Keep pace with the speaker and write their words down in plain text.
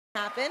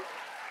happen.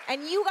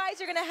 And you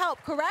guys are going to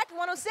help, correct?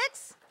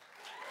 106?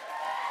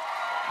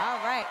 All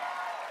right.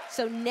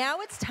 So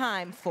now it's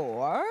time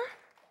for...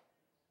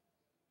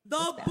 The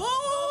Bowl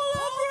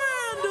of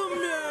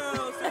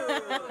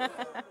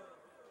Randomness!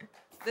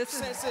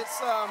 Since it's, Is this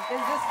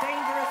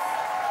dangerous?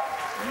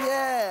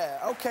 yeah,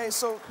 okay,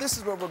 so this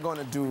is what we're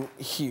gonna do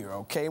here,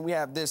 okay? We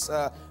have this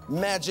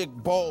magic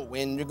bowl,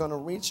 and you're gonna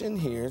reach in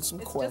here, some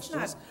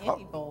questions. Just not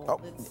any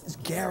bowl. It's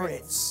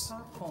Garrett's.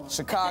 Popcorn.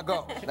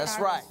 Chicago, that's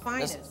right.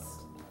 Finest.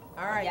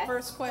 All right, Yes.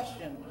 First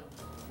question.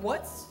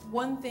 What's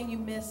one thing you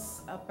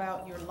miss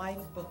about your life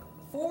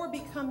before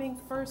becoming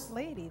First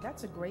Lady?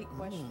 That's a great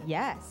question.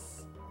 Yes.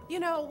 You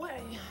know, what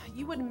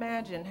you would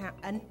imagine how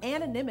an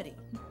anonymity,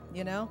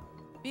 you know?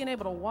 Being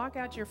able to walk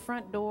out your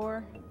front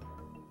door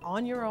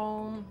on your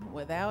own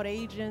without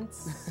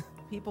agents,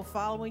 people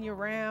following you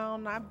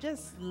around. I've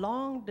just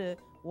longed to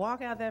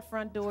walk out that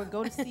front door,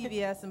 go to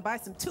CVS and buy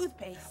some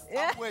toothpaste.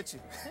 I'm with you.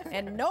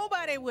 And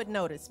nobody would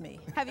notice me.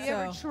 Have you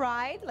ever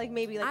tried, like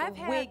maybe like I've a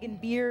had- wig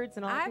and beards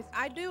and all that?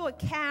 I do a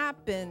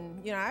cap,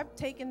 and you know, I've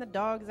taken the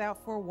dogs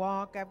out for a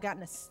walk. I've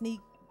gotten a sneak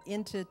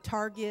into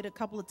Target a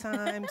couple of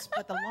times,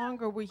 but the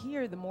longer we're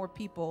here, the more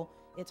people,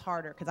 it's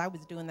harder, because I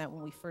was doing that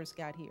when we first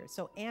got here.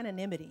 So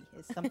anonymity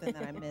is something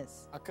that I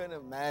miss. I couldn't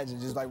imagine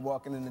just like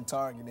walking in the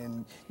Target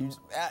and you just,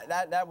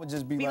 that would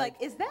just be Be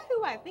like, is that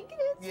who I think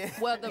it is? yeah.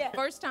 Well, the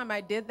first time I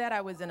did that,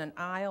 I was in an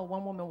aisle.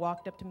 One woman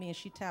walked up to me and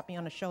she tapped me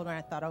on the shoulder, and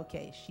I thought,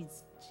 okay,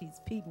 she's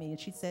peeped me, and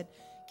she said,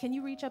 "Can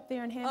you reach up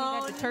there and hand me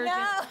that detergent?"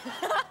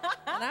 No.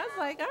 And I was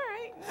like, all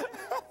right.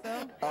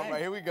 So, All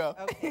right, here we go.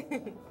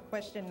 okay.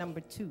 Question number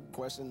 2.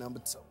 Question number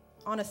 2.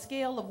 On a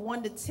scale of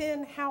 1 to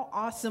 10, how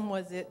awesome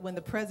was it when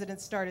the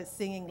president started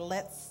singing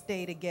 "Let's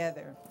Stay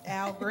Together"?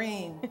 Al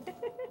Green.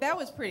 That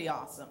was pretty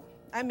awesome.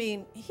 I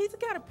mean, he's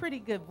got a pretty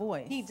good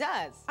voice. He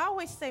does. I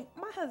always say,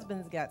 my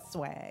husband's got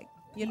swag,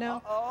 you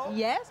know?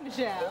 Yes,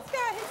 Michelle. He's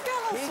got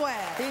a little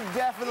swag. He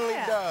definitely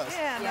does.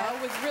 Yeah, no,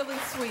 it was really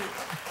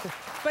sweet.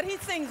 But he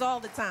sings all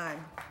the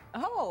time.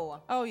 Oh.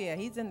 Oh, yeah,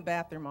 he's in the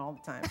bathroom all the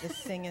time,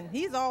 just singing.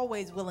 He's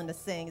always willing to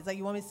sing. He's like,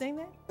 you want me to sing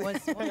that?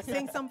 Want me to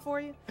sing something for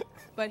you?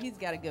 But he's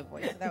got a good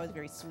voice. So that was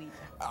very sweet.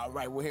 All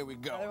right, well, here we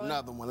go.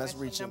 Another one. Let's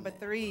Question reach in. number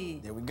 3.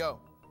 There we go.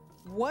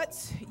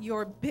 What's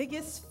your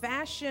biggest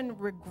fashion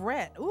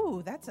regret?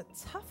 Ooh, that's a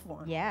tough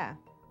one. Yeah.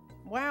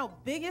 Wow,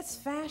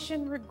 biggest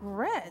fashion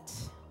regret.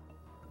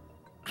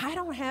 I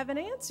don't have an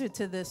answer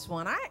to this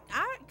one. I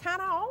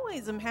kind of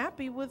always am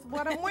happy with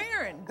what I'm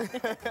wearing.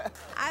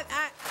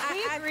 I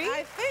agree.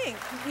 I think,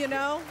 you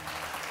know,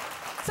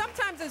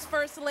 sometimes as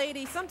First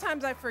Lady,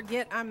 sometimes I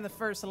forget I'm the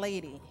First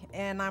Lady,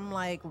 and I'm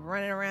like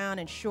running around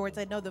in shorts.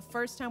 I know the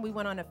first time we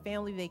went on a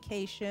family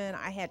vacation,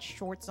 I had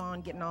shorts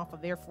on getting off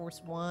of Air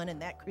Force One,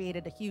 and that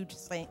created a huge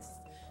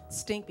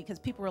stink because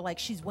people were like,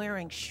 she's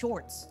wearing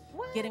shorts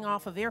getting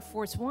off of Air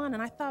Force One,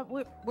 and I thought,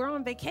 we're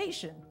on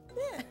vacation.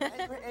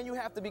 Yeah, and you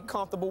have to be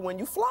comfortable when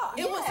you fly.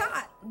 It was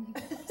hot.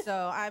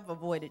 So I've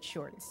avoided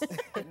shorts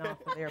getting off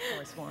of Air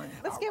Force One.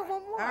 Let's get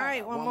one more. All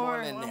right, one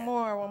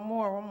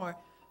more.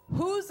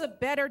 Who's a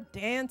better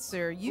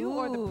dancer, you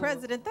or the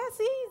president? That's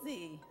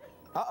easy.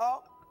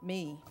 Uh-oh.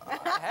 Me. Hey,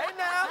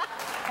 now.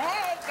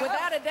 Hey,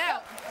 Without a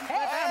doubt.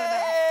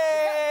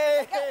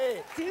 Hey!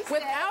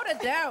 Without a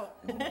doubt.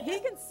 He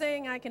can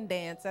sing, I can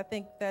dance. I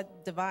think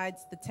that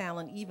divides the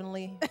talent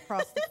evenly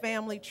across the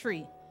family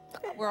tree.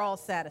 We're all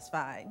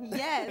satisfied.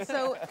 Yeah,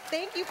 so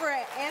thank you for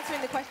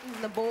answering the questions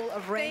in the bowl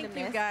of randomness.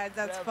 Thank you, guys.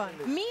 That's fun.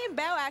 Me and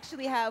Belle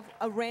actually have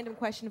a random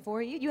question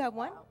for you. You have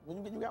one?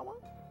 You got one?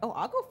 Oh,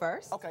 I'll go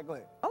first. Okay, go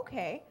ahead.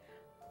 Okay.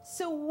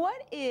 So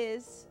what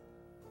is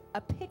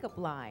a pickup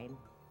line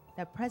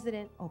that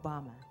President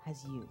Obama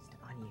has used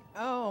on you?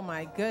 Oh,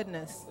 my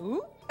goodness.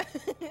 Ooh.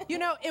 You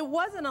know, it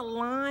wasn't a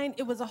line.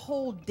 It was a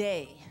whole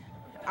day.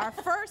 Our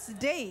first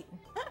date,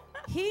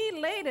 he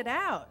laid it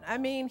out. I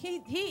mean,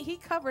 he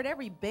covered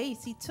every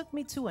base. He took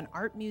me to an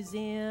art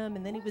museum,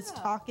 and then he was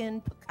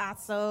talking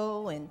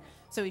Picasso, and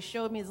so he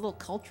showed me his little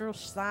cultural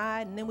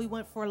side, and then we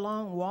went for a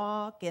long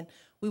walk, and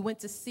we went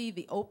to see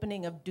the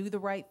opening of Do the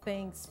Right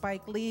Thing,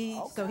 Spike Lee.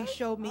 Okay. So he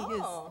showed me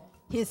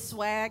his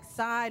swag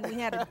side. We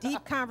had a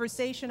deep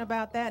conversation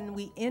about that, and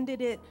we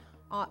ended it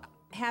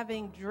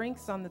having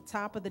drinks on the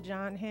top of the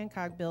John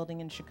Hancock building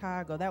in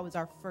Chicago. That was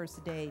our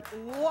first date.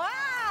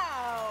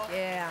 Wow.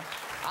 Yeah.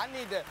 I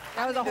need to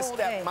whole step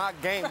day. my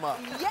game up.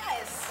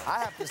 Yes. I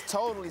have to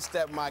totally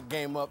step my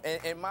game up.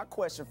 And my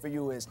question for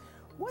you is,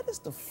 what is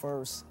the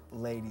First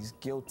Lady's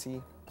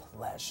guilty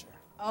pleasure?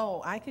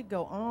 Oh, I could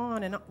go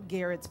on and on.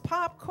 Garrett's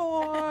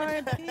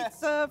popcorn,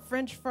 pizza,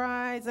 French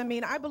fries. I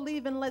mean, I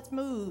believe in let's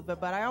move,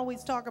 but I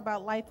always talk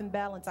about life and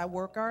balance. I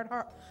work hard.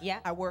 Yeah.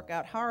 I work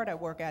out hard. I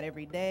work out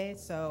every day.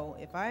 So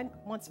if I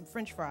want some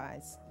French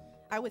fries,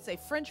 I would say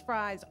French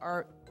fries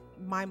are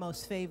my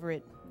most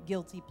favorite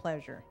guilty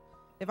pleasure.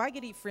 If I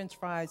could eat French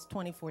fries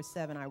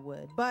 24/7, I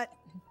would. But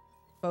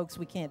folks,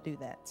 we can't do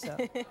that. So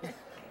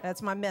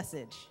that's my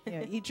message. You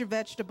know, eat your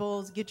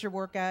vegetables, get your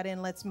workout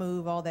in, let's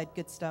move, all that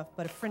good stuff.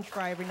 But a French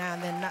fry every now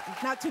and then,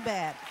 not too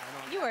bad.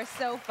 You are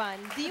so fun.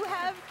 Do you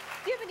have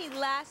any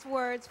last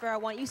words for our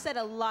one? You said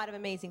a lot of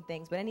amazing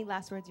things, but any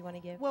last words you want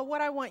to give? Well,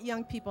 what I want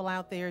young people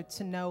out there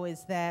to know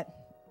is that